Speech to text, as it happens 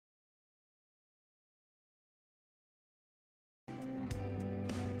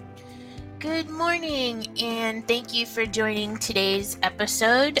Good morning, and thank you for joining today's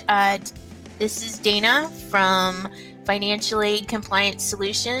episode. This is Dana from Financial Aid Compliance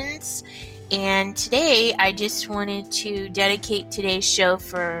Solutions, and today I just wanted to dedicate today's show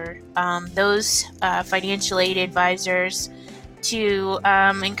for those financial aid advisors to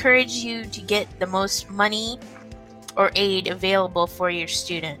encourage you to get the most money or aid available for your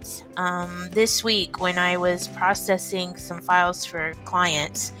students. This week, when I was processing some files for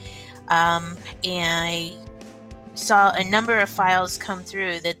clients, and I saw a number of files come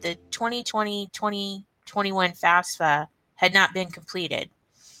through that the 2020-2021 FAFSA had not been completed.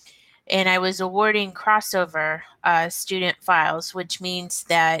 And I was awarding crossover student files, which means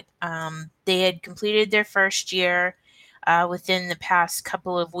that they had completed their first year within the past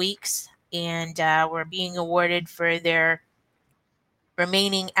couple of weeks and were being awarded for their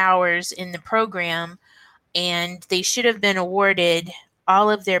remaining hours in the program. And they should have been awarded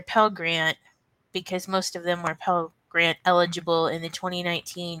all of their Pell Grant because most of them were Pell Grant eligible in the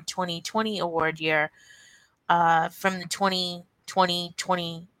 2019-2020 award year from the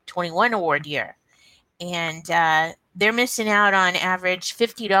 2020-2021 award year. And they're missing out on average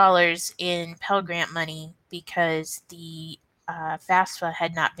 $50 in Pell Grant money because the FAFSA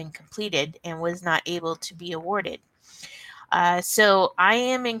had not been completed and was not able to be awarded. So I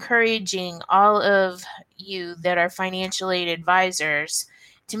am encouraging all of you that are financial aid advisors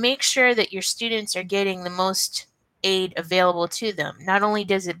to make sure that your students are getting the most aid available to them. Not only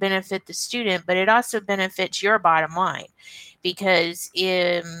does it benefit the student, but it also benefits your bottom line, because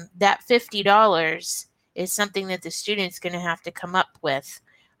that $50 is something that the student's going to have to come up with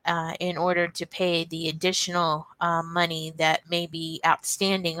in order to pay the additional money that may be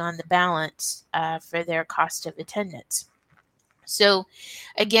outstanding on the balance for their cost of attendance. So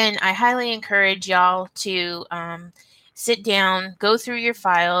again, I highly encourage y'all to sit down, go through your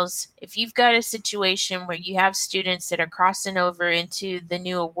files. If you've got a situation where you have students that are crossing over into the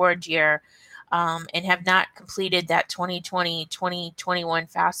new award year and have not completed that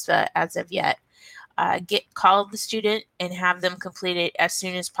 2020-2021 FAFSA as of yet, call the student and have them complete it as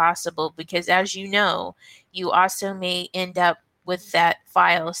soon as possible, because as you know, you also may end up with that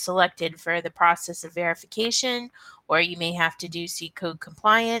file selected for the process of verification, or you may have to do C code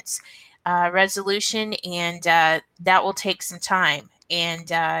compliance resolution, and that will take some time. And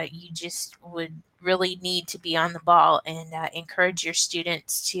you just would really need to be on the ball and encourage your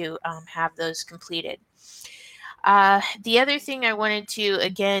students to have those completed. The other thing I wanted to,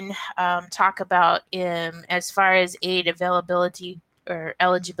 again, talk about as far as aid availability or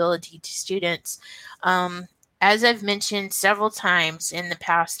eligibility to students, as I've mentioned several times in the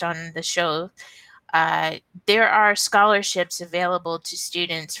past on the show, there are scholarships available to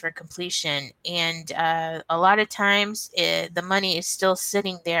students for completion, and a lot of times the money is still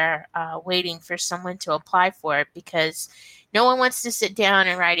sitting there waiting for someone to apply for it, because no one wants to sit down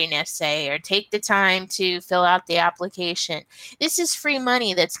and write an essay or take the time to fill out the application. This is free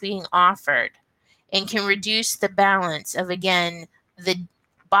money that's being offered and can reduce the balance of, again, the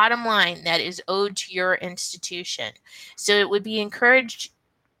bottom line that is owed to your institution. So it would be encouraging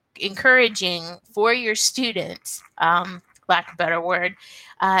for your students, lack of a better word,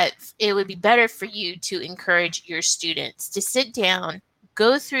 it would be better for you to encourage your students to sit down,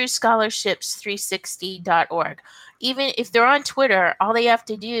 go through scholarships360.org. Even if they're on Twitter, all they have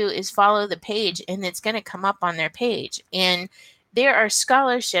to do is follow the page and it's going to come up on their page. And there are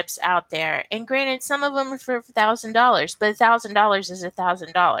scholarships out there. And granted, some of them are for $1,000, but $1,000 is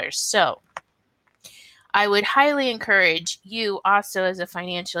 $1,000. So I would highly encourage you also as a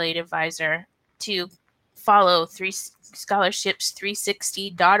financial aid advisor to follow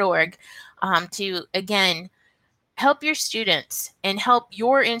scholarships360.org to, again, help your students and help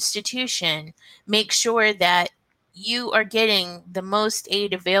your institution make sure that you are getting the most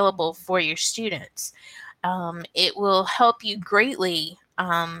aid available for your students. It will help you greatly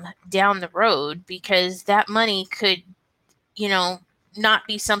down the road, because that money could, not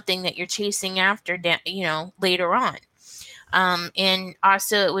be something that you're chasing after, later on. And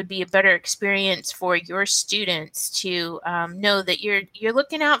also it would be a better experience for your students to know that you're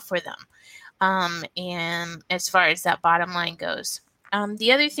looking out for them. And as far as that bottom line goes.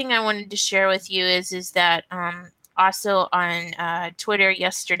 The other thing I wanted to share with you is that also on Twitter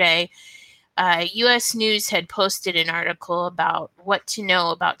yesterday, U.S. News had posted an article about what to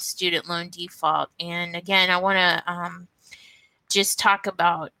know about student loan default. And again, I want to just talk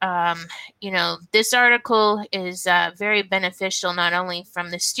about, this article is very beneficial, not only from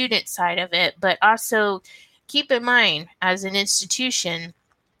the student side of it, but also keep in mind as an institution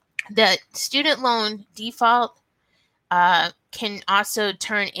that student loan default can also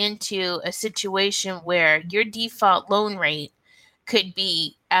turn into a situation where your default loan rate could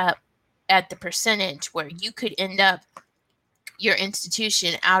be at the percentage where you could end up your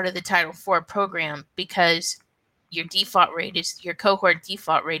institution out of the Title IV program because your cohort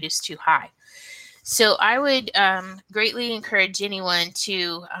default rate is too high. So I would greatly encourage anyone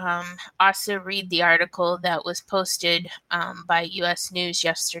to also read the article that was posted by U.S. News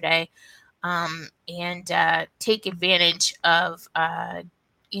yesterday, and take advantage of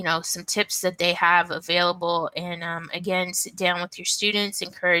some tips that they have available. And again, sit down with your students,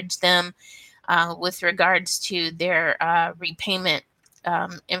 encourage them with regards to their repayment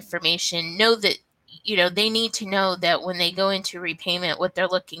information. Know that they need to know that when they go into repayment, what they're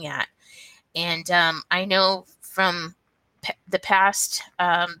looking at. And I know from the past,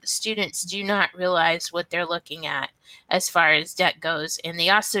 students do not realize what they're looking at as far as debt goes. And they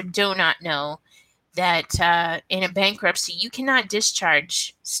also do not know that in a bankruptcy, you cannot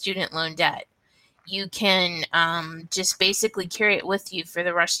discharge student loan debt. You can just basically carry it with you for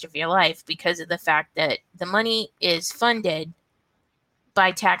the rest of your life because of the fact that the money is funded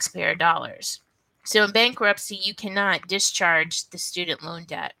by taxpayer dollars. So in bankruptcy, you cannot discharge the student loan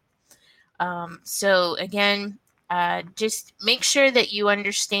debt. So again, just make sure that you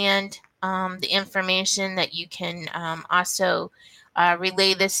understand the information, that you can also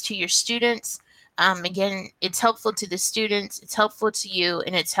relay this to your students. Again, it's helpful to the students, it's helpful to you,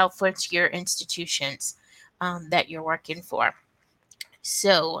 and it's helpful to your institutions that you're working for.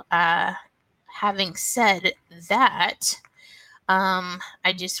 So having said that,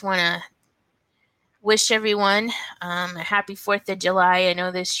 I just want to wish everyone a happy 4th of July. I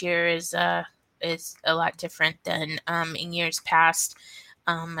know this year is a lot different than in years past.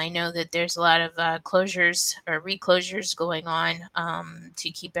 I know that there's a lot of closures or reclosures going on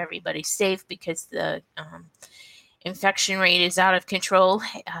to keep everybody safe because the infection rate is out of control,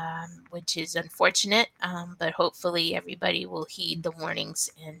 which is unfortunate, but hopefully everybody will heed the warnings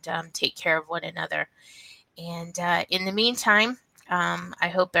and take care of one another. And in the meantime,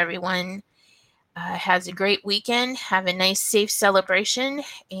 I hope everyone has a great weekend. Have a nice, safe celebration.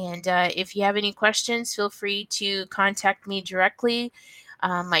 And if you have any questions, feel free to contact me directly.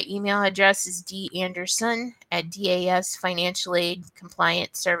 My email address is danderson@DAS Financial Aid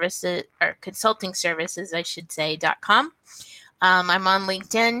Compliance Services, or Consulting Services, I should say, .com. I'm on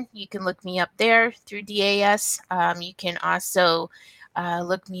LinkedIn. You can look me up there through DAS. You can also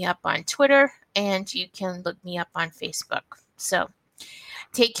look me up on Twitter, and you can look me up on Facebook. So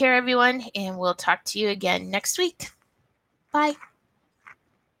take care, everyone, and we'll talk to you again next week. Bye.